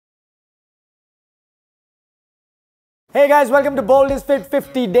Hey guys, welcome to Bold is Fit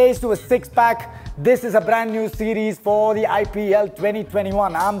 50 Days to a Six-Pack. This is a brand new series for the IPL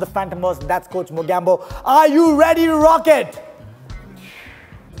 2021. I'm the Phantom Boss, that's Coach Mogambo. Are you ready to rock it?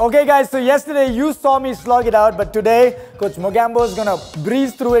 Okay guys, so yesterday you saw me slog it out, but today Coach Mogambo is gonna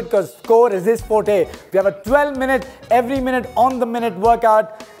breeze through it because score is his forte. We have a 12-minute, every minute on the minute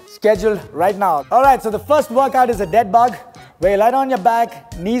workout scheduled right now. Alright, so the first workout is a dead bug, where you lie on your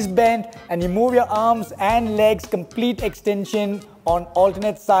back, knees bent, and you move your arms and legs complete extension on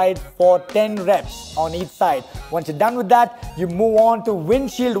alternate side for 10 reps on each side. Once you're done with that, you move on to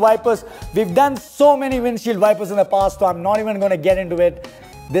windshield wipers. We've done so many windshield wipers in the past, so I'm not even going to get into it.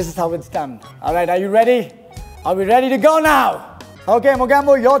 This is how it's done. All right, are you ready? Are we ready to go now? Okay,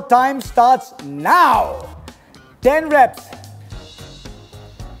 Mogambo, your time starts now. 10 reps.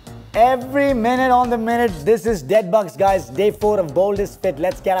 Every minute on the minute. This is Dead Bugs, guys. Day 4 of Bold is Fit.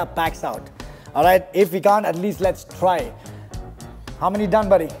 Let's get our packs out. All right, if we can't, at least let's try. How many done,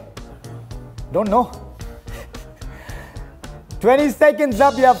 buddy? Don't know. 20 seconds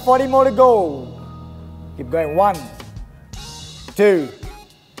up. You have 40 more to go. Keep going. 1, 2,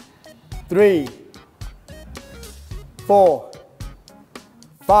 3, 4,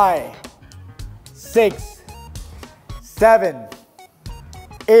 5, 6, 7,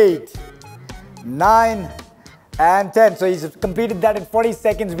 8, 9, and 10. So he's completed that in 40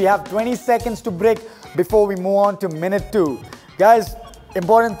 seconds. We have 20 seconds to break before we move on to minute 2. Guys,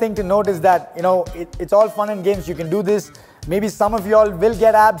 important thing to note is that, it's all fun and games. You can do this. Maybe some of y'all will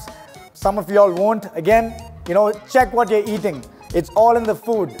get abs. Some of y'all won't. Again, check what you're eating. It's all in the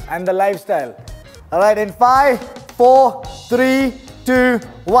food and the lifestyle. All right, in 5, 4, 3, 2,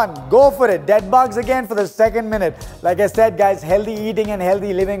 1. Go for it. Dead bugs again for the second minute. Like I said, guys, healthy eating and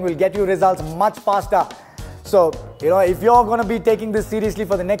healthy living will get you results much faster. So, if you're going to be taking this seriously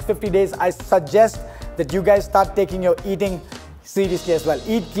for the next 50 days, I suggest that you guys start taking your eating seriously as well.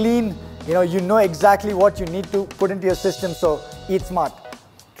 Eat clean. You know exactly what you need to put into your system, so eat smart.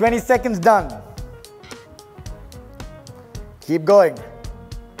 20 seconds done. Keep going.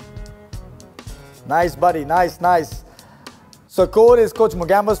 Nice, buddy. Nice, nice. So core is Coach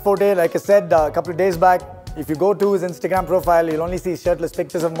Mogambo's forte. Like I said a couple of days back, if you go to his Instagram profile, you'll only see shirtless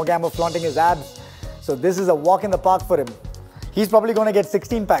pictures of Mogambo flaunting his abs. So this is a walk in the park for him. He's probably going to get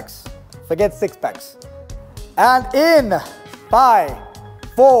 16 packs. Forget 6 packs. And in 5,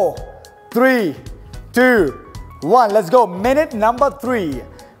 4, 3, 2, 1. Let's go. Minute number 3.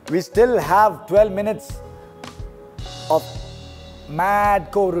 We still have 12 minutes of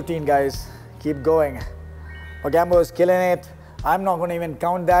mad core routine, guys. Keep going. Mogambo is killing it. I'm not going to even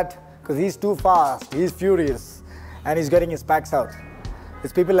count that because he's too fast. He's furious. And he's getting his packs out.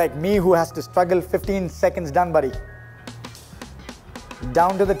 It's people like me who has to struggle. 15 seconds done, buddy.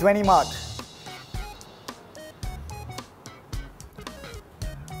 Down to the 20 mark.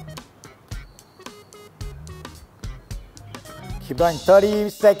 Keep going. 30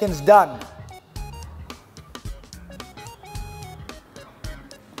 seconds done.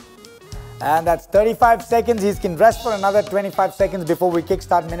 And that's 35 seconds. He can rest for another 25 seconds before we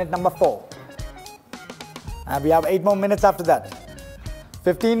kickstart minute number 4. And we have 8 more minutes after that.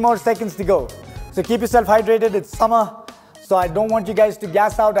 15 more seconds to go. So keep yourself hydrated. It's summer. So I don't want you guys to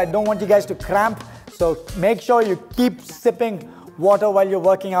gas out. I don't want you guys to cramp. So make sure you keep sipping water while you're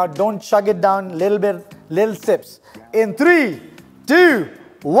working out. Don't chug it down. Little sips. In 3, 2,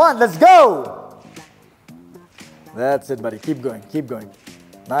 1. Let's go. That's it, buddy. Keep going. Keep going.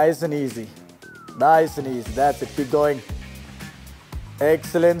 Nice and easy. Nice and easy. That's it. Keep going.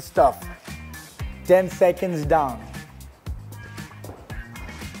 Excellent stuff. 10 seconds down.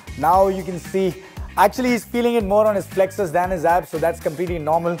 Now you can see, actually he's feeling it more on his flexors than his abs, so that's completely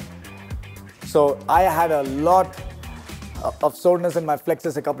normal. So I had a lot of soreness in my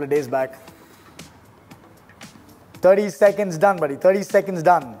flexors a couple of days back. 30 seconds done, buddy. 30 seconds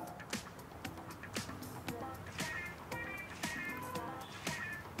done.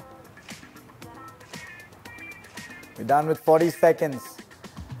 We're done with 40 seconds.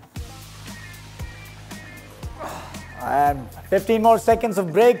 And 15 more seconds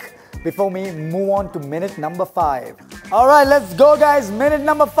of break before we move on to minute number 5. All right, let's go, guys. Minute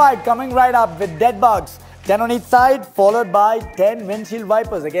number 5 coming right up with dead bugs. 10 on each side, followed by 10 windshield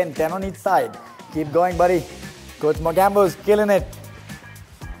wipers. Again, 10 on each side. Keep going, buddy. Coach Mogambo is killing it.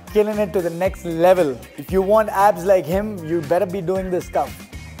 Killing it to the next level. If you want abs like him, you better be doing this stuff.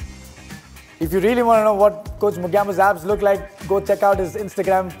 If you really want to know what Coach Mogambo's abs look like, go check out his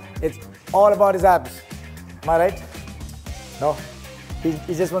Instagram. It's all about his abs. Am I right? No,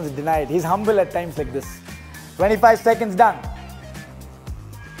 he just wants to deny it. He's humble at times like this. 25 seconds done.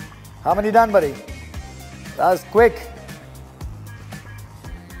 How many done, buddy? That was quick.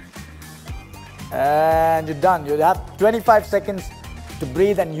 And you're done. You have 25 seconds to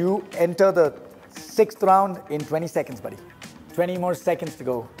breathe and you enter the 6th round in 20 seconds, buddy. 20 more seconds to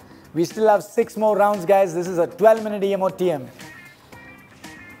go. We still have 6 more rounds, guys. This is a 12-minute EM or TM.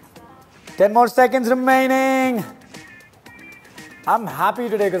 10 more seconds remaining. I'm happy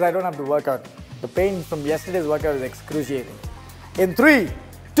today because I don't have to work out. The pain from yesterday's workout is excruciating. In 3,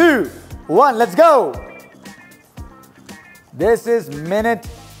 2, 1, let's go. This is minute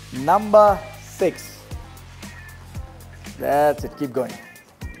number 6. That's it, keep going.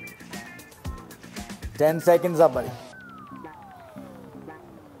 10 seconds up, buddy.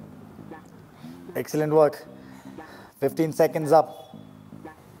 Excellent work. 15 seconds up.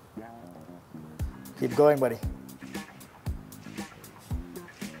 Keep going, buddy.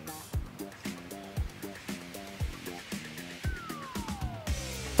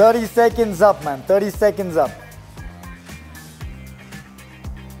 "30 seconds up, man. 30 seconds up.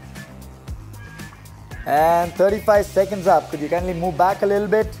 And 35 seconds up. Could you kindly move back a little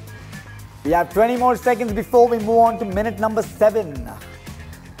bit? We have 20 more seconds before we move on to minute number 7. How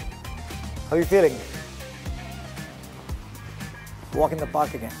are you feeling? Walk in the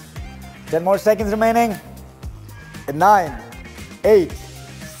park again. 10 more seconds remaining. 9, 8,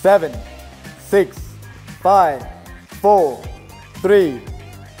 7, 6, 5, 4, 3,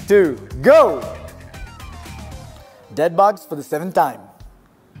 2, go! Dead bugs for the 7th time.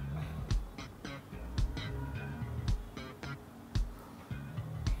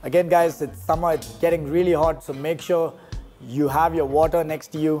 Again, guys, it's summer, it's getting really hot, so make sure you have your water next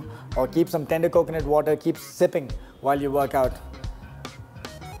to you or keep some tender coconut water, keep sipping while you work out.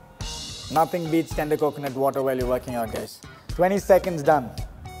 Nothing beats tender coconut water while you're working out, guys. 20 seconds done.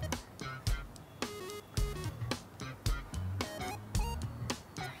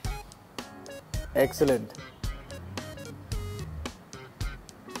 Excellent.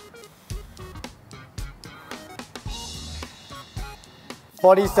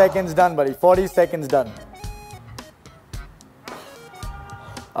 "40 seconds done, buddy. 40 seconds done.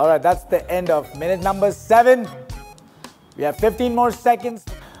 All right, that's the end of minute number 7. We have 15 more seconds.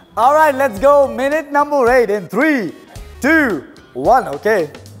 All right, let's go. Minute number 8 in 3, 2, 1. Okay,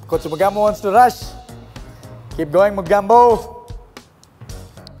 Coach Mugambo wants to rush. Keep going, Mugambo.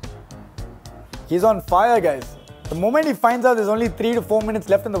 He's on fire, guys. The moment he finds out there's only 3 to 4 minutes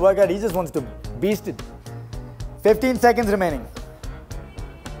left in the workout, he just wants to beast it. 15 seconds remaining.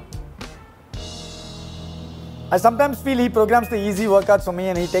 I sometimes feel he programs the easy workouts for me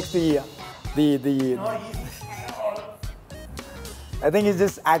and he takes the I think he's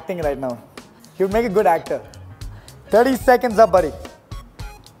just acting right now. He would make a good actor. 30 seconds up, buddy.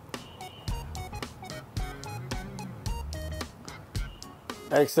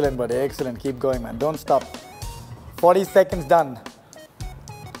 Excellent, buddy. Excellent. Keep going, man. Don't stop. 40 seconds done.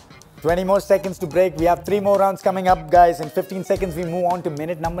 20 more seconds to break. We have 3 more rounds coming up, guys. In 15 seconds, we move on to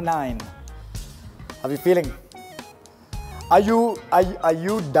minute number 9. How are you feeling? Are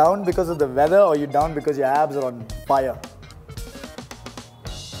you down because of the weather or are you down because your abs are on fire?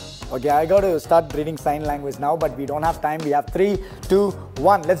 Okay, I got to start reading sign language now, but we don't have time. We have 3, 2,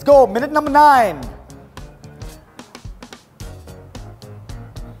 1. Let's go. Minute number 9.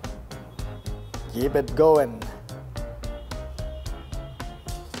 Keep it going.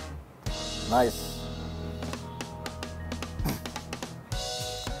 Nice.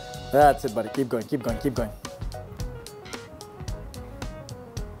 That's it, buddy. Keep going, keep going, keep going.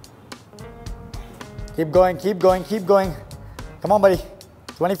 Keep going, keep going, keep going. Come on, buddy.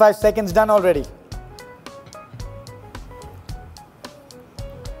 25 seconds done already.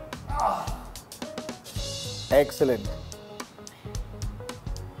 Excellent.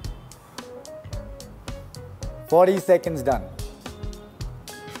 40 seconds done.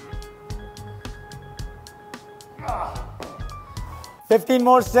 "15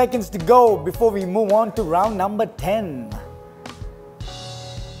 more seconds to go before we move on to round number 10.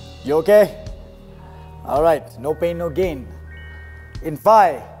 You okay? All right, no pain, no gain. In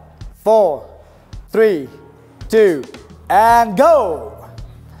 5, 4, 3, 2, and go.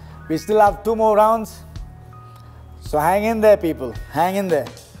 We still have 2 more rounds. So hang in there, people. Hang in there.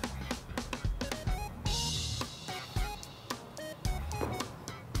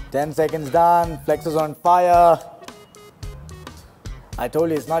 "10 seconds done. Flexors on fire. I told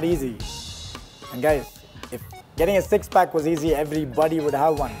you it's not easy. And guys, if getting a 6-pack was easy, everybody would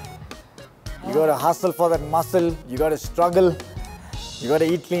have one. You gotta hustle for that muscle. You gotta struggle. You gotta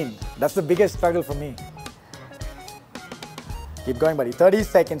eat clean. That's the biggest struggle for me. Keep going, buddy. 30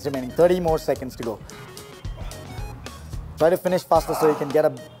 seconds remaining. 30 more seconds to go. Try to finish faster so you can get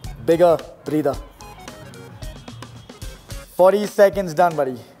a bigger breather. 40 seconds done,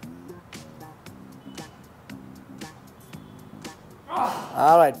 buddy.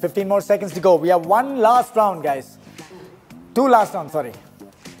 All right, 15 more seconds to go. We have one last round, guys. Two last rounds, sorry.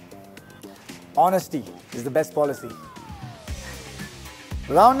 Honesty is the best policy.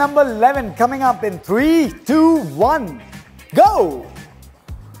 Round number 11 coming up in 3, 2, 1. Go!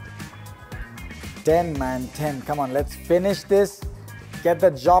 10, man, 10. Come on, let's finish this. Get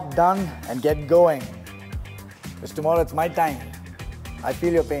the job done and get going. Because tomorrow it's my time. I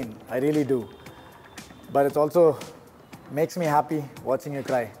feel your pain. I really do. But it also makes me happy watching you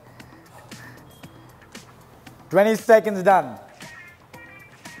cry. 20 seconds done.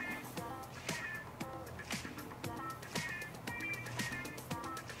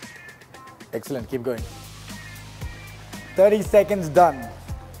 Excellent, keep going. 30 seconds done.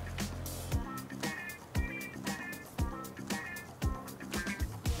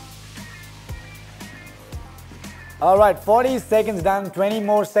 All right, 40 seconds done, 20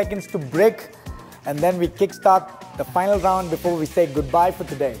 more seconds to break, and then we kickstart the final round before we say goodbye for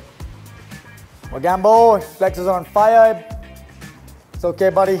today. Mogambo, flexors are on fire. It's okay,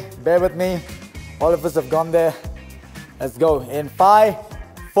 buddy, bear with me. All of us have gone there. Let's go. In 5,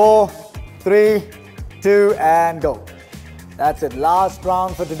 4, 3, 2, and go. That's it, last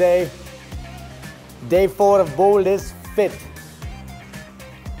round for today. Day 4 of Bold is fit.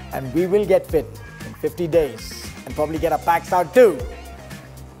 And we will get fit in 50 days. And probably get our packs out too.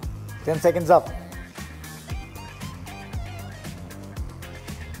 10 seconds up.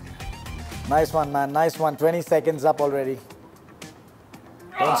 Nice one, man, nice one. 20 seconds up already.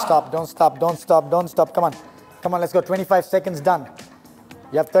 Don't stop, don't stop, don't stop, don't stop. Come on, come on, let's go. 25 seconds done.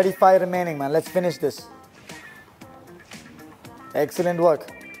 You have 35 remaining, man. Let's finish this. Excellent work.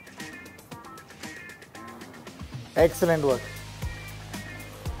 Excellent work.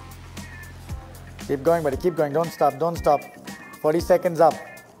 Keep going, buddy. Keep going. Don't stop. Don't stop. 40 seconds up.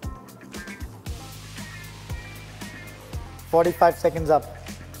 45 seconds up.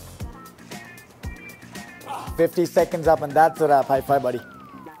 50 seconds up, and that's a wrap. High five, buddy.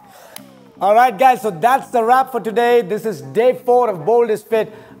 All right, guys. So that's the wrap for today. This is day 4 of Bold is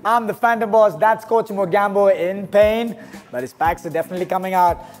Fit. I'm the Phantom Boss. That's Coach Mogambo in pain, but his packs are definitely coming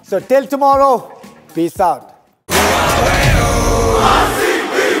out. So till tomorrow, peace out.